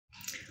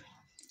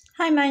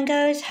Hi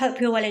Mangoes, hope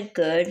you're well and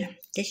good.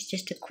 This is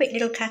just a quick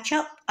little catch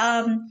up.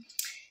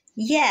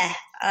 Yeah,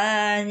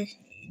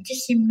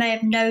 just you may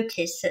have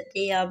noticed that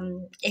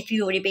if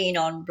you've already been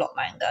on Block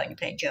Mango and you're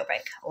playing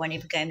Jailbreak or any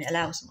other game that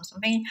allows them or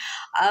something,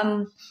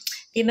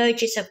 the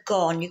emojis have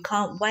gone. You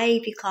can't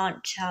wave, you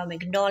can't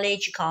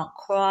acknowledge, you can't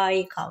cry,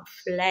 you can't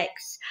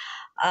flex.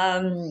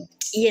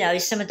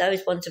 Some of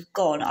those ones have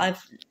gone.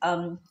 I've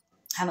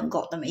haven't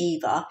got them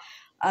either,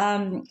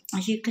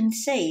 as you can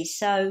see.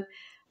 So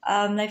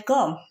they've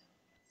gone.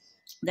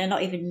 They're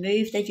not even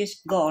moved, they're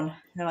just gone.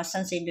 Now, my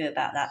son said he knew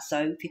about that, so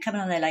if you're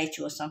coming on there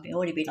later or something,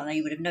 already been on there,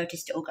 you would have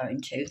noticed it all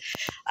going to.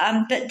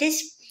 But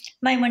this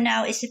main one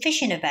now is the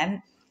fishing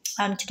event,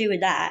 to do with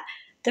that.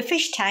 The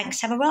fish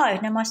tanks have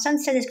arrived. Now, my son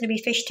said there's going to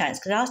be fish tanks,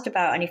 because I asked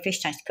about any fish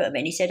tanks to put them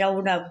in. He said,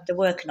 oh, no, they're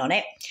working on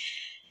it.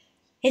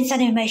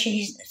 Inside information,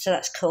 so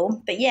that's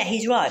cool. But yeah,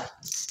 he's right.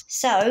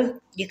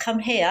 So, you come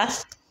here,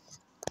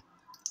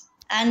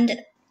 and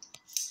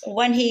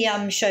when he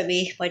showed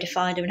me where to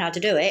find them and how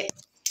to do it,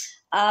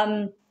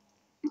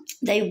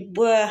 they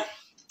were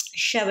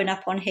showing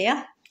up on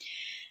here,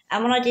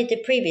 and when I did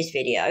the previous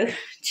video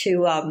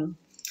to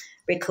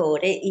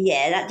record it,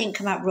 yeah, that didn't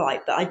come out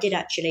right, but I did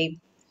actually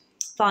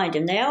find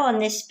them. They are on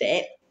this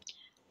bit.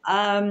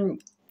 I'm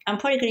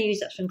probably going to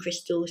use up some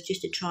crystals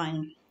just to try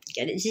and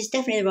get it. This is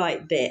definitely the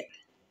right bit,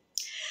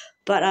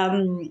 but I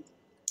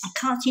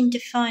can't seem to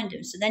find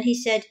them. So then he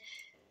said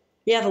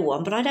the other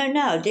one, but I don't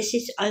know. This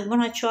is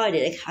when I tried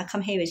it, I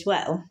come here as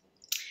well.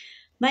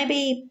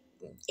 Maybe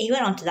he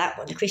went on to that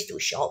one, the crystal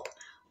shop,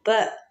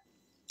 but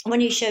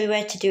when you show me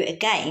where to do it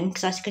again,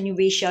 because I said, can you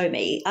re-show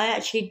me, I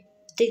actually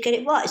did get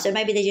it right. So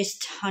maybe they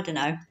just, I don't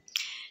know,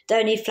 they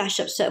only flash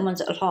up certain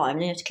ones at a time,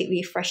 and they have to keep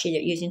refreshing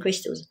it using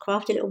crystals.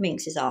 Crafty little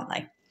minxes, aren't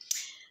they?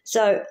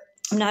 So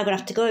I'm now going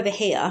to have to go over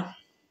here,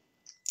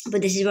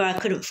 but this is where I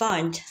couldn't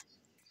find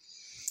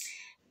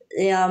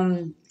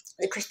the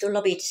crystal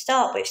lobby to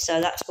start with,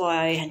 so that's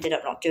why I ended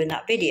up not doing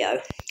that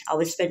video. I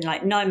was spending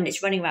like 9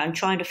 minutes running around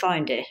trying to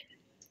find it.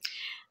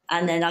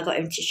 And then I got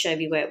him to show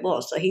me where it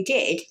was. So he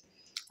did.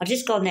 I've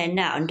just gone there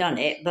now and done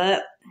it.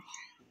 But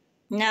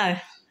no,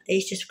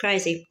 he's just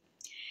crazy.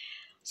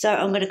 So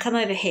I'm going to come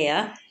over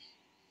here.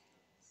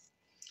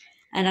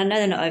 And I know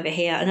they're not over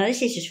here. I know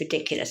this is just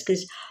ridiculous,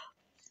 because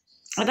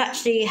I've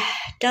actually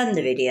done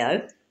the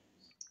video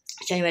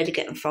showing where to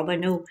get them from. I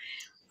know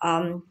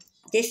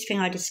this thing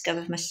I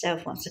discovered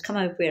myself once. I come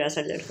over here as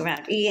I look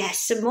around.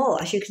 Yes, some more,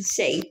 as you can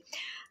see.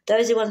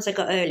 Those are the ones I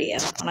got earlier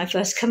when I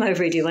first come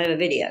over and do my other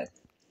video.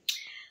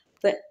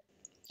 But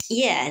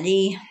yeah,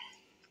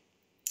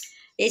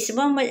 it's the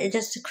one where it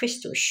does the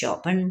crystal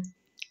shop, and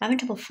I'm having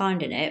trouble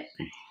finding it.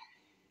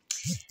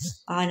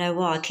 I know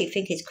why. I keep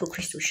thinking it's called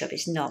crystal shop.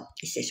 It's not.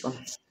 It's this one.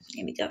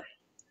 Here we go.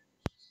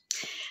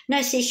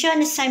 No, see, it's showing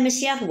the same as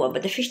the other one,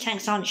 but the fish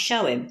tanks aren't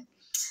showing.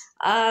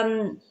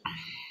 I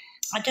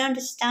don't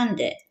understand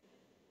it.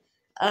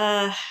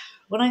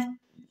 When I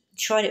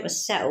tried it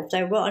myself,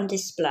 they were on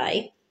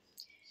display.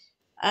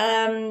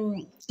 Yeah,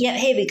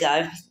 here we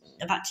go.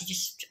 I've had to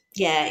just...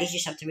 Yeah, you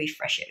just have to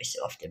refresh it every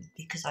so often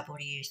because I've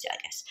already used it, I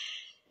guess.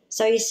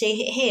 So you see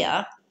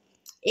here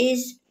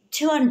is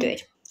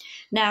 200.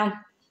 Now,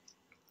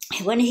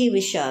 when he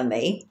was showing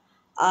me,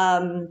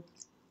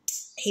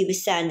 he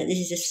was saying that this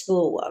is a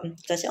small one.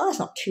 So I said, oh, that's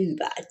not too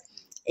bad.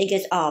 He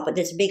goes, but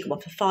there's a big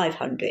one for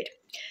 500.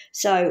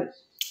 So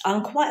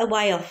I'm quite a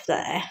way off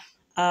there.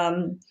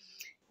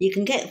 You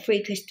can get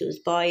free crystals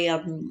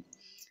by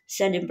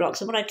sending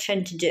blocks. And what I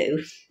tend to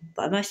do,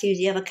 but I mostly use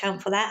the other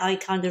account for that, I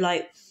kind of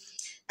like...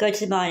 go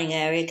to the mining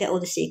area, get all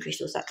the sea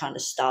crystals, that kind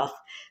of stuff,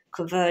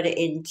 convert it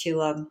into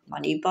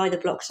money, buy the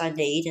blocks I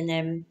need, and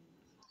then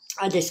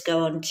I just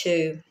go on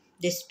to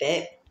this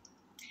bit.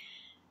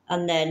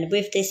 And then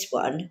with this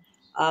one,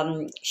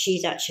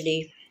 she's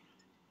actually,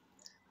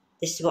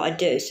 this is what I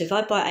do. So if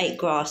I buy 8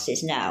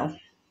 grasses now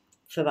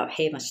from up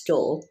here in my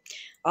store,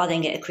 I'll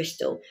then get a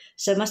crystal.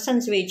 So my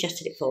son's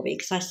readjusted it for me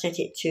because I set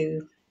it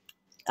to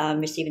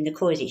receiving the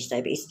coins each day,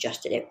 but he's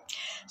adjusted it.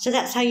 So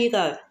that's how you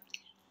go.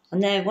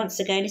 And then, once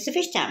again, it's a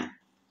fish tank.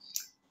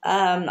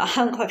 I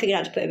haven't quite figured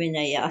out to put them in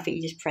there yet. I think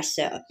you just press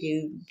it up.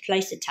 You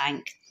place the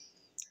tank,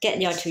 get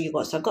the item you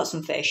want. So I've got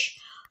some fish.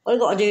 What I've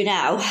got to do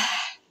now,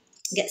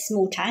 get a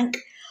small tank.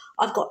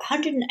 I've got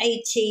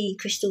 180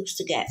 crystals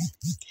to get.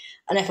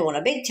 And if I want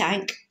a big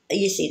tank,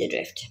 you see the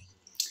drift.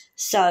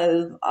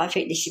 So I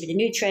think this should be the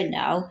new trend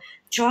now.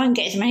 Try and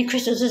get as many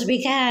crystals as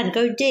we can.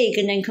 Go dig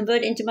and then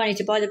convert it into money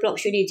to buy the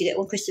blocks you need to get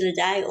 1 crystal a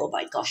day. Oh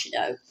my gosh, you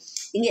know.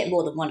 You can get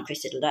more than 1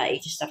 crystal a day.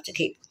 You just have to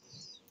keep,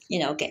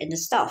 getting the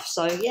stuff.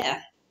 So,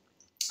 yeah.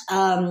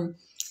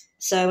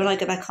 So when I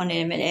go back on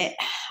in a minute,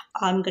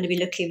 I'm going to be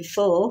looking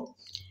for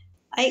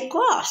 8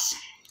 grass.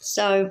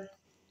 So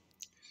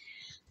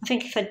I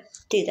think if I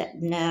do that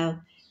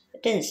now,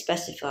 it doesn't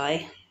specify.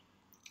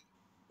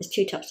 There's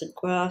 2 types of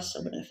grass.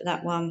 I'm going to go for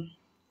that one.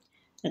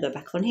 I'll go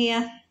back on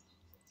here.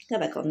 Go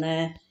back on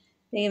there.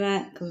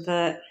 Email,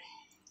 convert,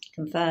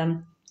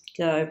 confirm,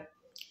 go.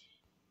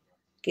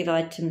 Give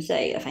items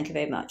 8. Thank you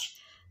very much.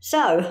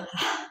 So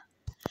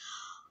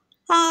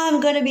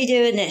I'm going to be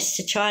doing this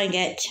to try and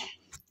get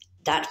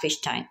that fish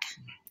tank.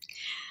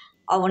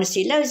 I want to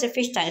see loads of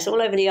fish tanks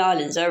all over the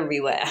islands,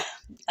 everywhere.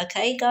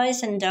 Okay,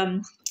 guys, and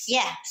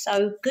yeah,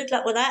 so good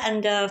luck with that.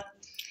 And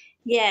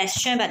yeah, it's a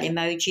shame about the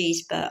emojis,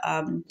 but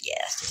yeah,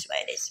 that's just the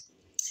way it is.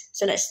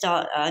 So let's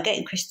start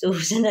getting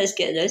crystals and let's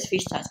get those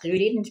fish tanks because we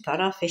need them to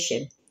start our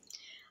fishing.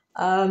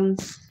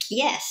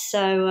 Yes,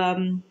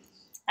 so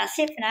that's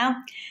it for now.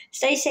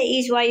 Stay safe,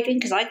 he's waving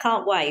because I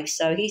can't wave,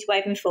 so he's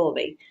waving for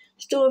me.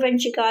 Store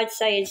Adventure Guide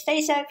saying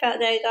stay safe out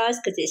there, guys,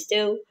 because it's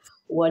still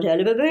one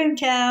hell of a boom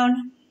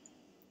town.